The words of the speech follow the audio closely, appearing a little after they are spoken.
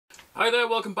Hi there,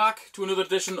 welcome back to another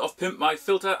edition of Pimp My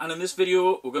Filter, and in this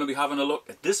video we're going to be having a look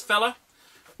at this fella,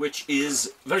 which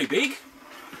is very big.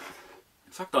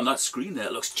 In fact, on that screen there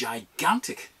it looks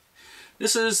gigantic.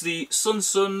 This is the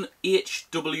SunSun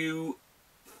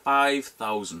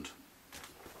HW-5000,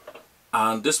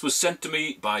 and this was sent to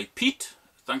me by Pete.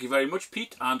 Thank you very much,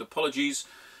 Pete, and apologies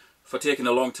for taking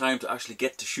a long time to actually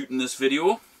get to shooting this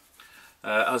video.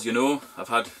 As you know, I've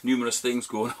had numerous things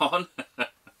going on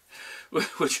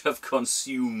which have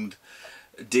consumed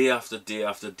day after day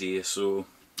after day, so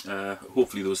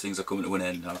hopefully those things are coming to an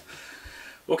end now.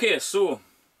 Okay, so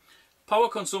power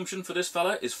consumption for this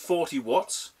fella is 40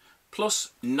 watts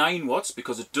plus 9 watts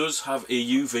because it does have a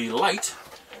UV light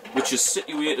which is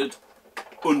situated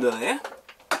under there.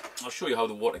 I'll show you how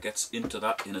the water gets into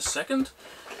that in a second.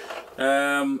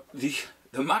 The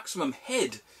maximum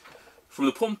head from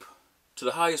the pump to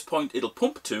the highest point it'll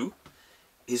pump to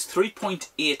is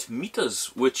 3.8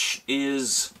 meters, which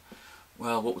is,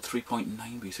 well, what would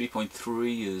 3.9 be?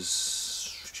 3.3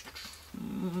 is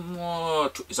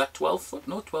that 12 foot?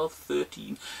 No, 12,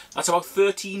 13. That's about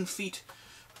 13 feet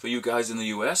for you guys in the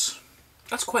US.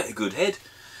 That's quite a good head.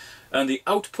 And the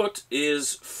output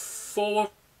is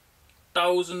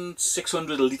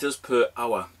 4,600 litres per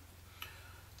hour.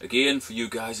 Again, for you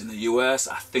guys in the US,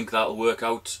 I think that'll work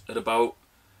out at about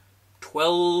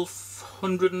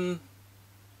 1,200 and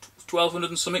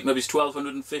something, maybe it's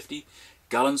 1,250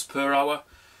 gallons per hour.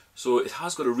 So it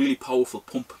has got a really powerful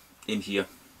pump in here.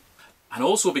 And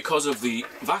also because of the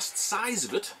vast size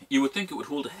of it, you would think it would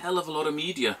hold a hell of a lot of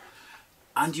media.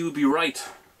 And you would be right.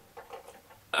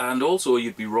 And also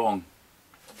you'd be wrong.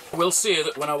 I will say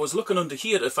that when I was looking under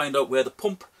here to find out where the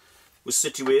pump was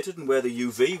situated and where the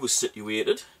UV was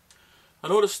situated, I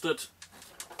noticed that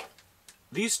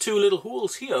these two little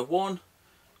holes here, 1,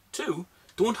 2,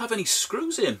 don't have any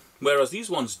screws in, whereas these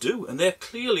ones do, and they're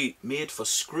clearly made for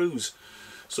screws.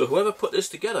 So whoever put this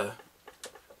together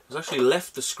has actually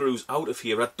left the screws out of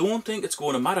here. I don't think it's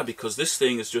going to matter because this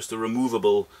thing is just a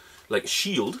removable, like,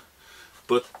 shield,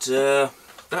 but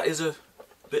that is a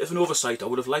bit of an oversight. I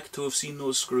would have liked to have seen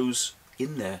those screws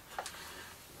in there.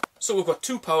 So we've got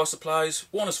two power supplies.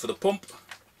 One is for the pump,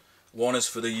 one is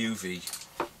for the UV.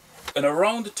 And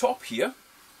around the top here,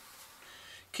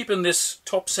 keeping this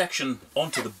top section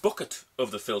onto the bucket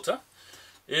of the filter,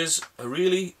 is a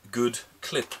really good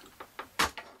clip.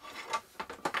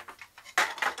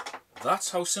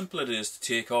 That's how simple it is to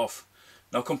take off.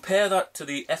 Now compare that to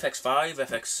the FX5,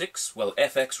 FX6, well,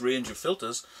 FX range of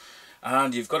filters,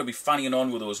 and you've got to be fanning on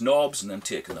with those knobs and then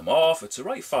taking them off. It's a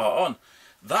right far on.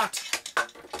 That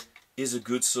is a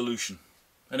good solution,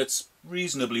 and it's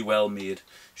reasonably well made.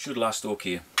 Should last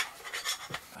okay.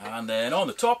 And then on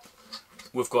the top,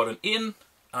 we've got an in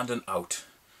and an out.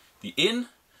 The in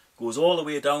goes all the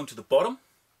way down to the bottom,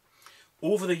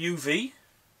 over the UV,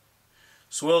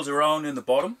 swirls around in the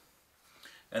bottom,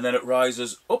 and then it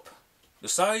rises up the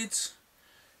sides,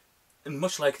 and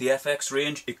much like the FX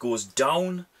range, it goes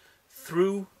down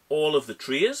through all of the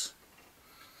trays,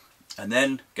 and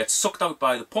then gets sucked out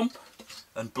by the pump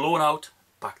and blown out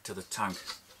back to the tank.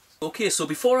 Okay, so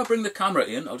before I bring the camera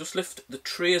in, I'll just lift the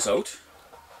trays out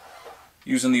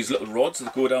using these little rods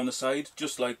that go down the side,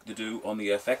 just like they do on the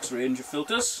FX range of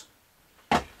filters.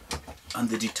 And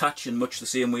they detach in much the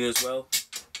same way as well,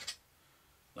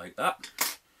 like that.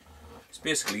 It's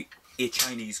basically a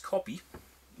Chinese copy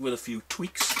with a few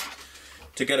tweaks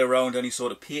to get around any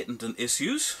sort of patent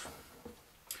issues.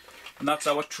 And that's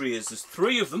our trays. There's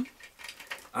 3 of them,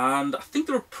 and I think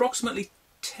they're approximately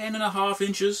 10.5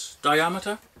 inches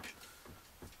diameter.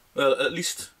 Well, at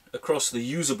least across the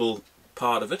usable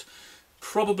part of it.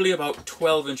 Probably about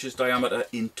 12 inches diameter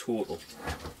in total.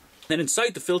 Then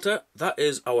inside the filter, that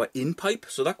is our in pipe,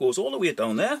 so that goes all the way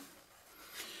down there.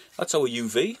 That's our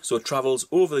UV, so it travels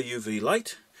over the UV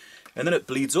light, and then it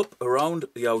bleeds up around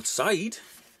the outside,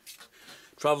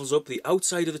 travels up the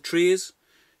outside of the trays,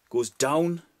 goes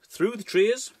down through the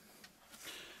trays,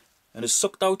 and is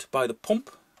sucked out by the pump.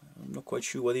 I'm not quite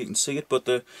sure whether you can see it, but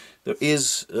there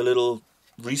is a little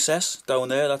recess down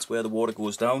there. That's where the water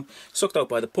goes down, sucked out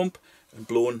by the pump and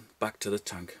blown back to the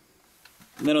tank.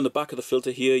 And then on the back of the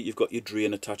filter here, you've got your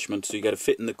drain attachment, so you get a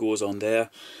fitting that goes on there,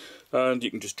 and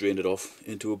you can just drain it off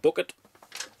into a bucket.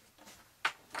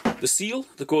 The seal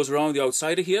that goes around the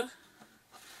outside of here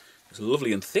is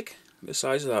lovely and thick. Look at the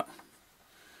size of that.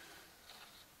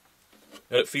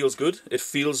 And it feels good. It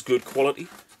feels good quality,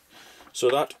 so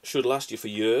that should last you for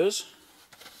years.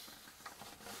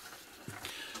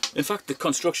 In fact, the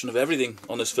construction of everything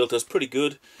on this filter is pretty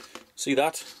good. See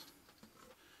that?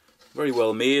 Very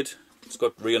well made. It's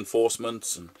got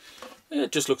reinforcements, and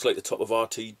it just looks like the top of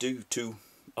RT2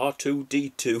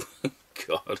 R2D2.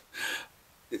 God.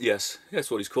 Yes,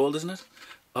 that's what he's called, isn't it?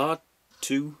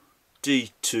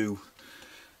 R2D2.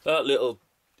 That little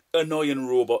annoying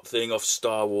robot thing off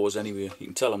Star Wars anyway. You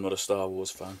can tell I'm not a Star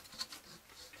Wars fan.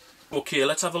 Okay,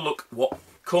 let's have a look what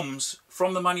comes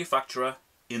from the manufacturer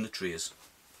in the trays.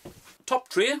 Top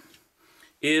tray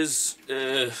is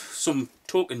some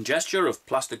token gesture of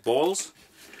plastic balls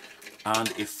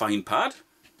and a fine pad.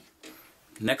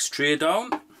 Next tray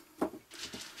down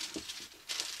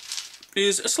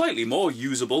is a slightly more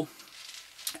usable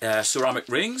ceramic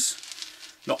rings.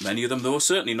 Not many of them though,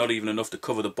 certainly not even enough to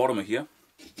cover the bottom of here.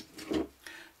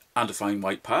 And a fine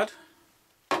white pad.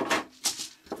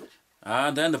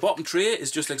 And then the bottom tray is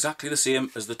just exactly the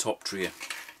same as the top tray,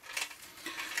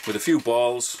 with a few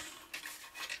balls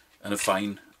and a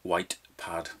fine white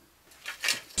pad.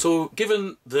 So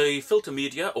given the filter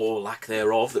media, or lack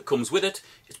thereof, that comes with it,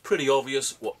 it's pretty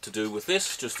obvious what to do with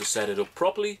this, just to set it up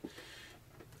properly.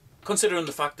 Considering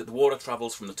the fact that the water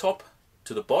travels from the top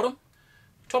to the bottom,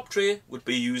 top tray would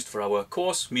be used for our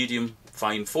coarse, medium,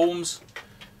 fine foams.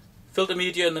 Filter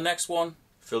media in the next one,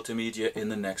 filter media in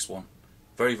the next one.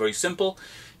 Very, very simple.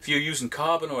 If you're using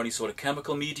carbon or any sort of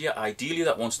chemical media, ideally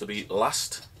that wants to be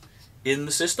last in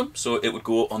the system, so it would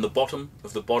go on the bottom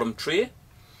of the bottom tray.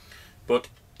 But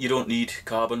you don't need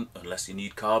carbon unless you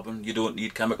need carbon. You don't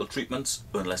need chemical treatments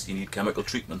unless you need chemical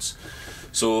treatments.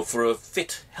 So for a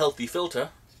fit, healthy filter,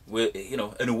 with, you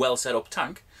know, in a well set up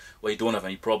tank where you don't have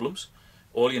any problems,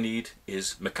 all you need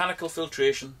is mechanical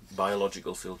filtration,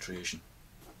 biological filtration.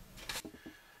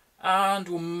 And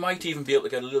we might even be able to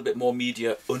get a little bit more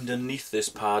media underneath this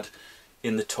pad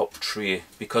in the top tray,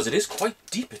 because it is quite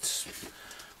deep. It's,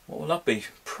 what will that be?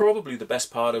 Probably the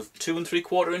best part of 2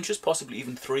 3/4 inches, possibly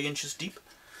even 3 inches deep.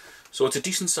 So it's a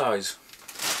decent size.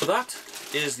 So that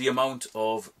is the amount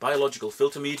of biological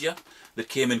filter media that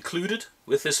came included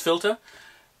with this filter.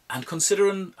 And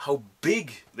considering how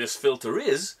big this filter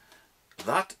is,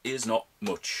 that is not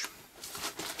much.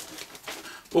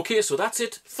 Okay, so that's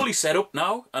it, fully set up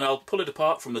now, and I'll pull it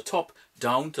apart from the top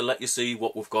down to let you see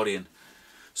what we've got in.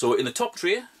 So in the top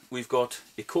tray, we've got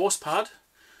a coarse pad,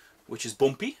 which is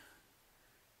bumpy.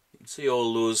 You can see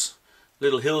all those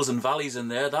little hills and valleys in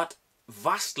there. That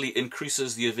vastly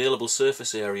increases the available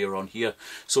surface area on here,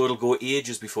 so it'll go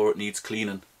ages before it needs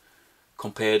cleaning,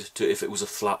 compared to if it was a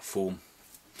flat foam.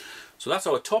 So that's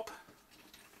our top.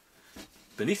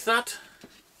 Beneath that,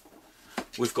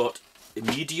 we've got a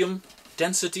medium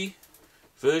density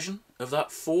version of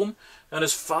that foam, and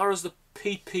as far as the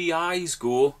PPIs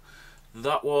go,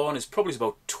 that one is probably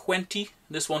about 20,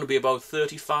 this one will be about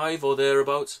 35 or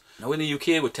thereabouts. Now in the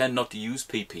UK we tend not to use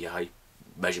PPI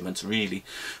measurements really,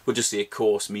 we'll just say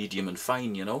coarse, medium and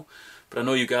fine, you know, but I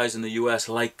know you guys in the US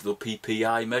like the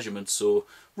PPI measurements, so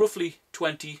roughly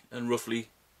 20 and roughly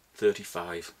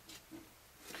 35.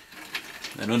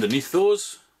 And underneath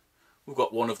those we've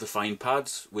got one of the fine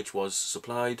pads, which was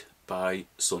supplied by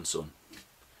SunSun.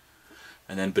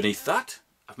 And then beneath that,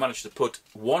 I've managed to put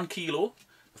 1 kilo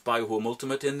of Biohome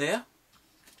Ultimate in there,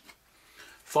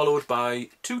 followed by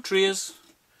 2 trays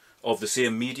of the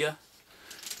same media.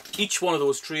 Each one of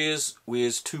those trays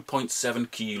weighs 2.7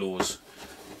 kilos.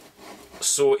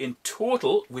 So in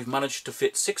total, we've managed to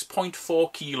fit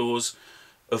 6.4 kilos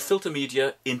of filter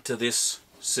media into this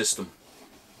system.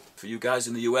 For you guys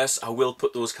in the US, I will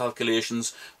put those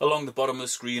calculations along the bottom of the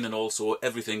screen, and also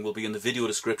everything will be in the video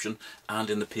description and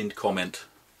in the pinned comment.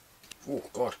 Oh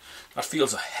God, that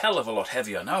feels a hell of a lot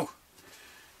heavier now.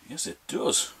 Yes, it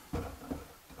does.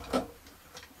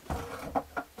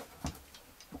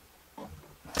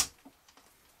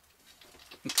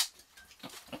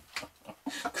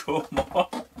 Come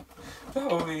on,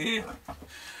 over here.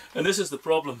 And this is the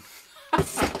problem.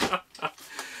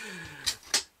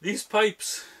 These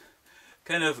pipes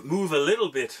kind of move a little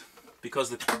bit because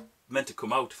they're meant to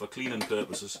come out for cleaning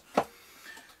purposes.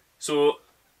 So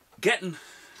getting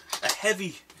a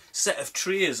heavy set of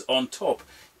trays on top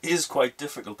is quite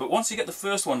difficult, but once you get the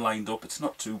first one lined up, it's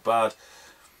not too bad.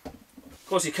 Of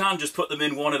course, you can just put them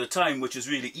in one at a time, which is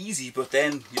really easy, but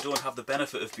then you don't have the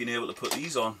benefit of being able to put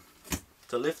these on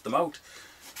to lift them out.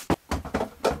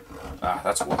 Ah,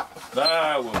 that's one.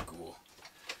 That won't go.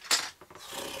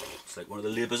 It's like one of the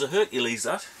labours of Hercules,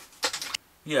 that.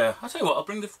 Yeah, I'll tell you what, I'll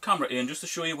bring the camera in just to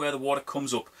show you where the water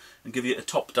comes up and give you a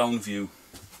top-down view.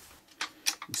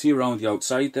 You can see around the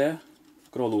outside there,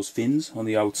 got all those fins on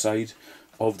the outside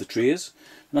of the trays,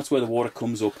 and that's where the water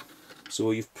comes up. So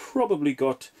you've probably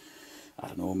got, I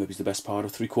don't know, maybe it's the best part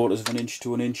of 3/4 of an inch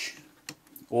to an inch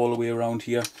all the way around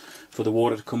here for the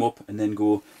water to come up and then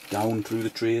go down through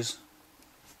the trays.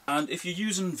 And if you're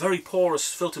using very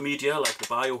porous filter media like the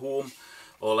Biohome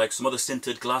or like some other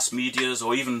sintered glass medias,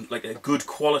 or even like a good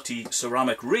quality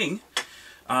ceramic ring,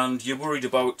 and you're worried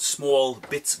about small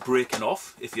bits breaking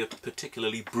off if you're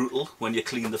particularly brutal when you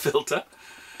clean the filter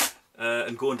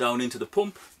and going down into the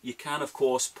pump, you can of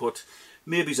course put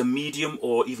maybe a medium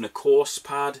or even a coarse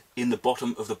pad in the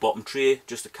bottom of the bottom tray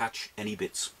just to catch any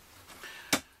bits.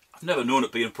 I've never known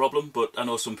it being a problem, but I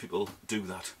know some people do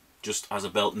that just as a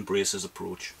belt and braces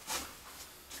approach.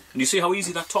 And you see how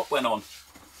easy that top went on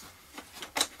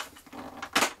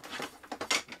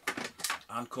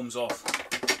and comes off.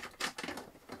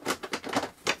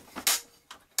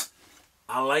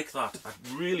 I like that. I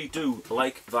really do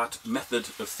like that method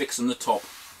of fixing the top.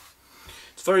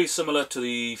 It's very similar to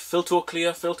the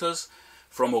FilterClear filters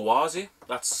from Oase.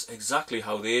 That's exactly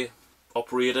how they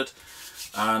operated,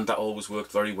 and that always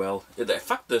worked very well. In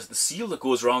fact, the seal that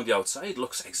goes around the outside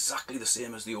looks exactly the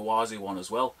same as the Oase one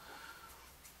as well.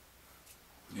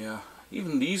 Yeah,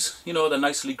 even these, you know, they're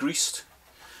nicely greased.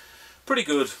 Pretty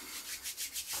good.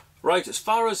 Right, as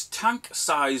far as tank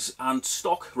size and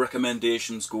stock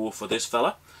recommendations go for this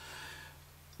fella,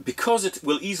 because it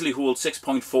will easily hold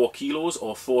 6.4 kilos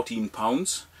or 14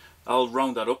 pounds, I'll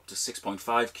round that up to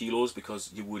 6.5 kilos because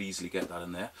you would easily get that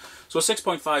in there. So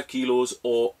 6.5 kilos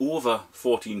or over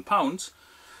 14 pounds,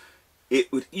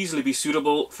 it would easily be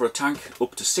suitable for a tank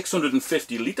up to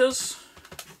 650 litres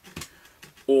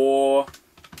or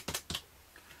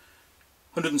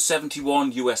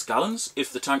 171 US gallons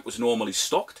if the tank was normally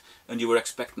stocked and you were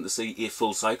expecting to see a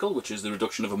full cycle, which is the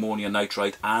reduction of ammonia,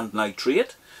 nitrite and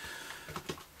nitrate.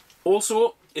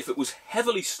 Also, if it was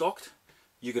heavily stocked,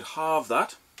 you could halve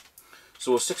that.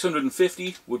 So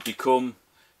 650 would become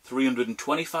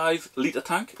 325 litre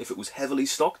tank if it was heavily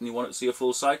stocked and you wanted to see a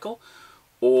full cycle,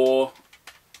 or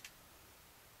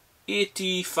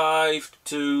 85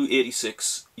 to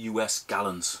 86 US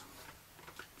gallons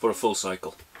for a full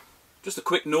cycle. Just a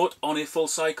quick note on a full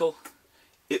cycle,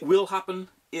 it will happen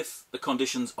if the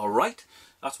conditions are right.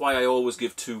 That's why I always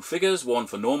give two figures, one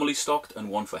for normally stocked and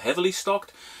one for heavily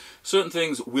stocked. Certain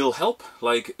things will help,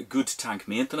 like good tank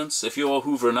maintenance. If you're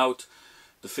hoovering out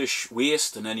the fish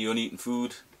waste and then you're only eating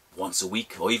food once a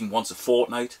week or even once a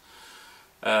fortnight,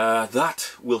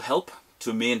 that will help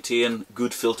to maintain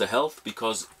good filter health,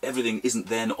 because everything isn't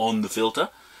then on the filter.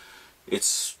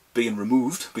 It's being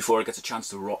removed before it gets a chance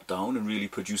to rot down and really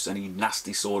produce any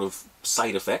nasty sort of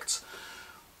side effects.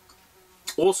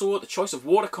 Also, the choice of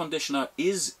water conditioner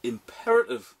is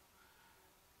imperative.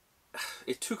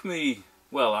 It took me,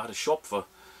 well, I had a shop for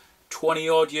 20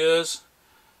 odd years,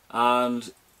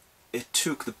 and it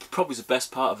took probably the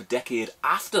best part of a decade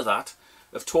after that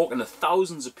of talking to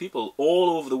thousands of people all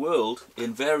over the world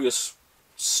in various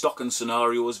stocking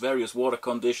scenarios, various water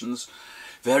conditions,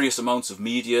 various amounts of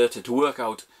media to work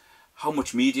out how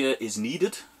much media is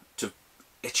needed to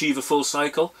achieve a full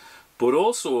cycle, but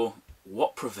also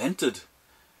what prevented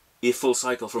a full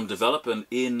cycle from developing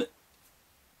in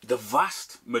the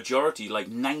vast majority, like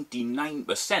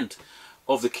 99%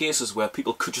 of the cases where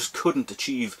people just couldn't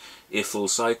achieve a full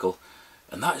cycle.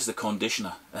 And that is the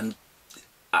conditioner. And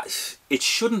it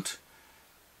shouldn't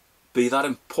be that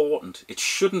important. It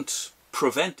shouldn't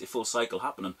prevent a full cycle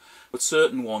happening, but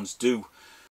certain ones do.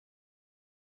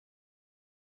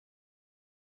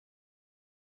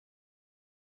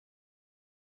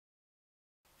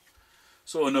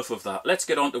 So enough of that. Let's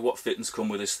get on to what fittings come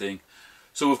with this thing.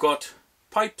 So we've got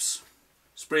pipes,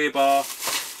 spray bar,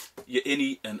 your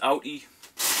innie and outie.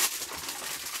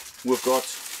 We've got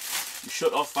your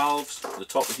shut-off valves at the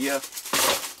top of here,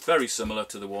 very similar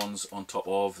to the ones on top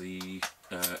of the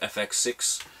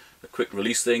FX6, the quick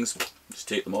release things. Just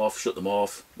take them off, shut them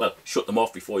off. Well, shut them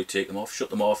off before you take them off, shut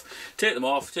them off, take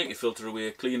your filter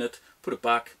away, clean it, put it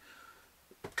back,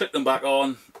 click them back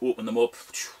on, open them up,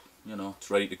 you know, it's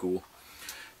ready to go.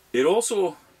 It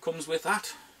also comes with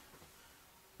that,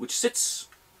 which sits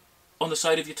on the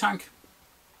side of your tank.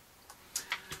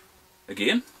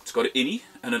 Again, it's got an innie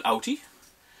and an outie.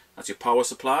 That's your power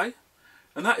supply,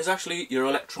 and that is actually your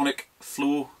electronic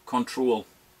flow control.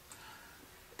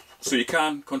 So you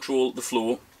can control the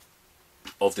flow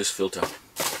of this filter.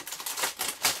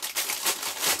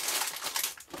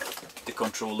 To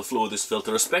control the flow of this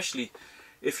filter, especially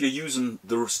if you're using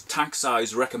the tank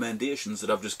size recommendations that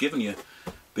I've just given you,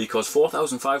 because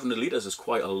 4,500 litres is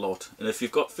quite a lot, and if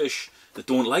you've got fish that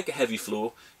don't like a heavy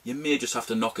flow, you may just have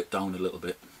to knock it down a little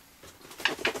bit.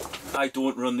 I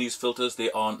don't run these filters, they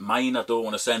aren't mine. I don't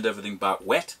want to send everything back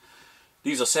wet.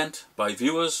 These are sent by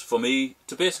viewers for me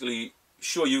to basically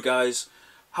show you guys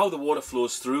how the water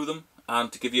flows through them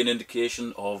and to give you an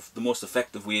indication of the most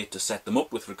effective way to set them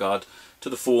up with regard to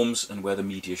the foams and where the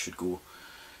media should go.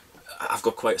 I've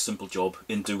got quite a simple job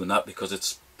in doing that because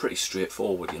it's pretty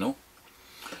straightforward, you know.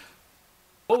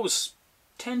 Always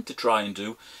tend to try and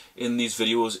do in these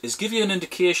videos is give you an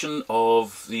indication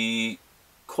of the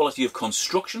quality of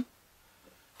construction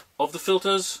of the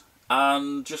filters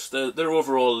and just their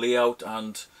overall layout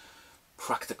and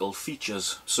practical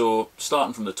features. So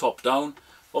starting from the top down,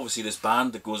 obviously this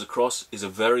band that goes across is a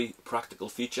very practical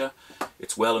feature.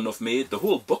 It's well enough made. The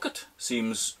whole bucket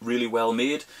seems really well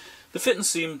made. The fittings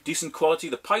seem decent quality.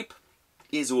 The pipe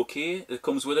is okay. It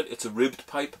comes with it. It's a ribbed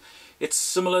pipe. It's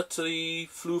similar to the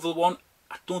fluval one.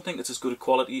 I don't think it's as good a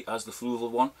quality as the fluval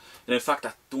one. And in fact,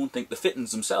 I don't think the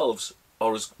fittings themselves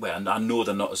are as, well, and I know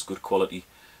they're not as good quality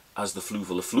as the fluval.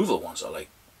 The fluval ones are like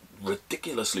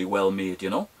ridiculously well made, you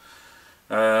know.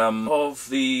 Of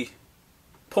the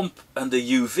pump and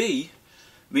the UV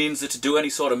means that to do any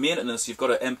sort of maintenance you've got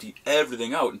to empty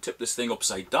everything out and tip this thing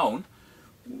upside down,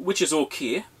 which is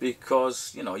okay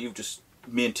because, you know, you just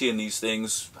maintain these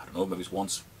things, I don't know, maybe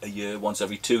once a year, once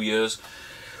every 2 years.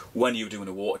 When you're doing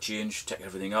a water change, take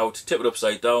everything out, tip it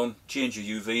upside down, change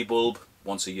your UV bulb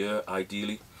once a year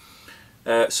ideally,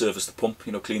 service the pump,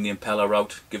 you know, clean the impeller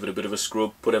out, give it a bit of a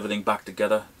scrub, put everything back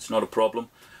together. It's not a problem.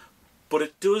 But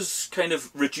it does kind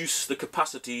of reduce the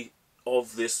capacity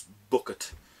of this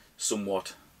bucket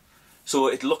somewhat. So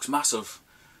it looks massive,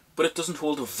 but it doesn't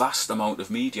hold a vast amount of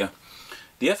media.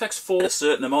 The FX4 has a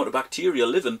certain amount of bacteria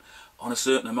living on a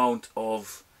certain amount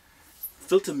of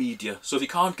filter media. So if you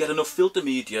can't get enough filter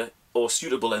media or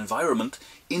suitable environment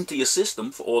into your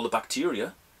system for all the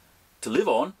bacteria to live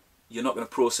on, you're not going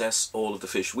to process all of the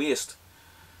fish waste.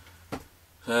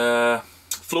 Flow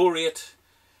rate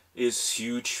is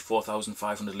huge,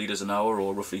 4,500 litres an hour,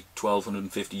 or roughly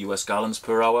 1,250 US gallons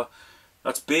per hour.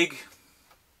 That's big.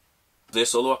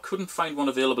 This, although I couldn't find one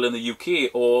available in the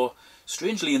UK or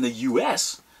strangely in the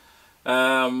US,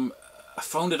 I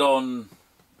found it on,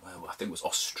 well, I think it was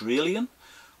Australian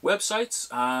websites,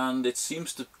 and it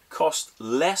seems to cost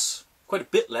less, quite a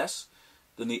bit less,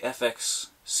 than the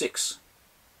FX6.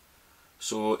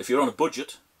 So if you're on a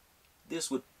budget, this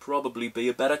would probably be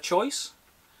a better choice.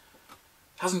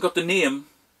 Hasn't got the name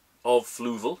of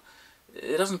fluval,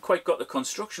 it hasn't quite got the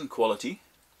construction quality,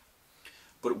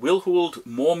 but it will hold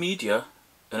more media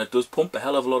and it does pump a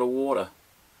hell of a lot of water.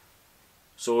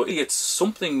 So it's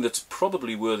something that's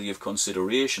probably worthy of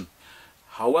consideration.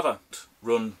 However,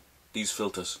 run these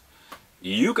filters.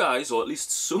 You guys, or at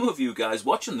least some of you guys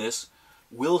watching this,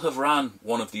 will have ran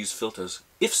one of these filters.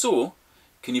 If so,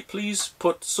 can you please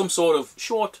put some sort of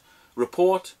short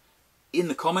report in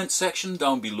the comment section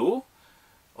down below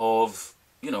of,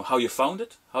 you know, how you found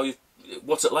it,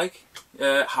 what's it like,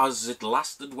 has it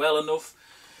lasted well enough,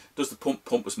 does the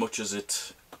pump as much as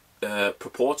it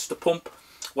purports to pump,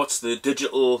 what's the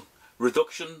digital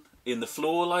reduction in the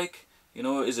flow like, you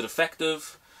know, is it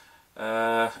effective,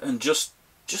 and just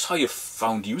how you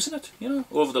found using it, you know,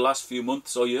 over the last few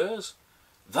months or years.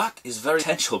 That is very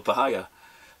potential buyer.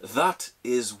 That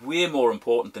is way more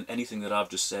important than anything that I've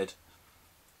just said.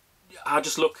 I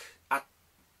just look at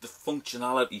the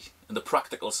functionality and the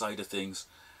practical side of things.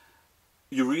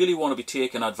 You really want to be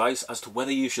taking advice as to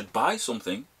whether you should buy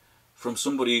something from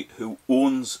somebody who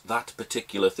owns that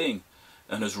particular thing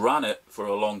and has ran it for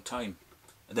a long time,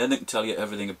 and then they can tell you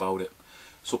everything about it.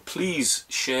 So please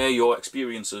share your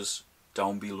experiences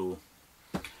down below.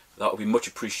 That would be much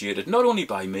appreciated, not only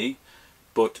by me,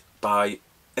 but by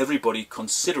everybody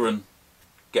considering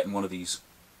getting one of these.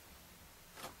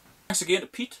 Thanks again to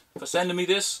Pete for sending me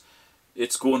this.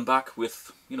 It's going back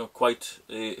with, you know, quite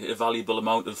a valuable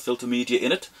amount of filter media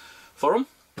in it for him,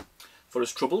 for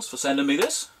his troubles, for sending me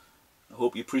this. I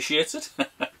hope he appreciates it.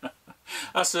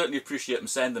 I certainly appreciate him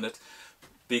sending it,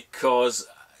 because,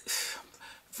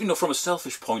 you know, from a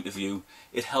selfish point of view,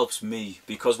 it helps me,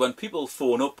 because when people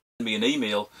phone up, send me an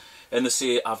email, and they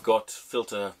say, I've got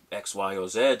filter X, Y or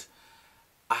Z,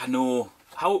 I know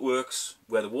how it works,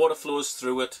 where the water flows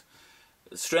through it,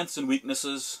 strengths and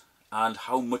weaknesses, and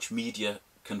how much media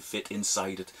can fit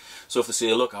inside it. So if they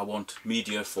say, look, I want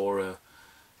media for a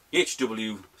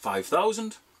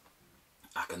HW-5000,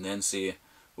 I can then say,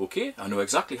 okay, I know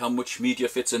exactly how much media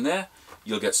fits in there,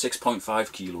 you'll get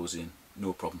 6.5 kilos in,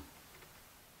 no problem.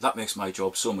 That makes my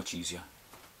job so much easier.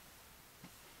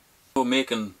 So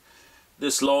making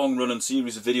this long running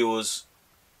series of videos,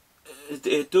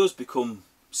 it does become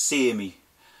samey.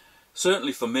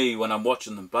 Certainly for me, when I'm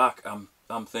watching them back,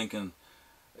 I'm thinking,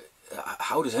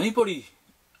 how does anybody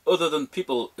other than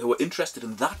people who are interested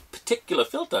in that particular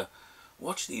filter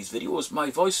watch these videos?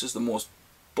 My voice is the most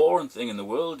boring thing in the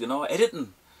world, you know.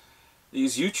 Editing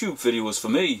these YouTube videos for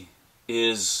me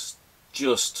is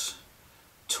just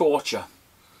torture.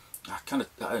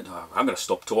 I'm going to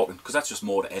stop talking because that's just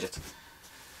more to edit.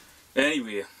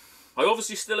 Anyway, I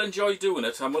obviously still enjoy doing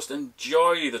it. I must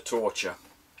enjoy the torture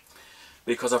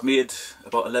because I've made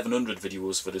about 1100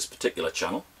 videos for this particular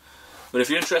channel. But if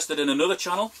you're interested in another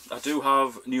channel, I do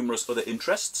have numerous other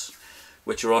interests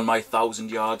which are on my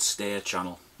 1000 yard stare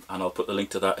channel, and I'll put the link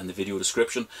to that in the video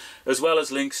description, as well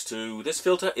as links to this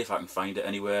filter if I can find it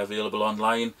anywhere available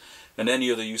online, and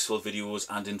any other useful videos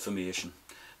and information.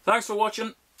 Thanks for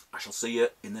watching. I shall see you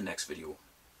in the next video.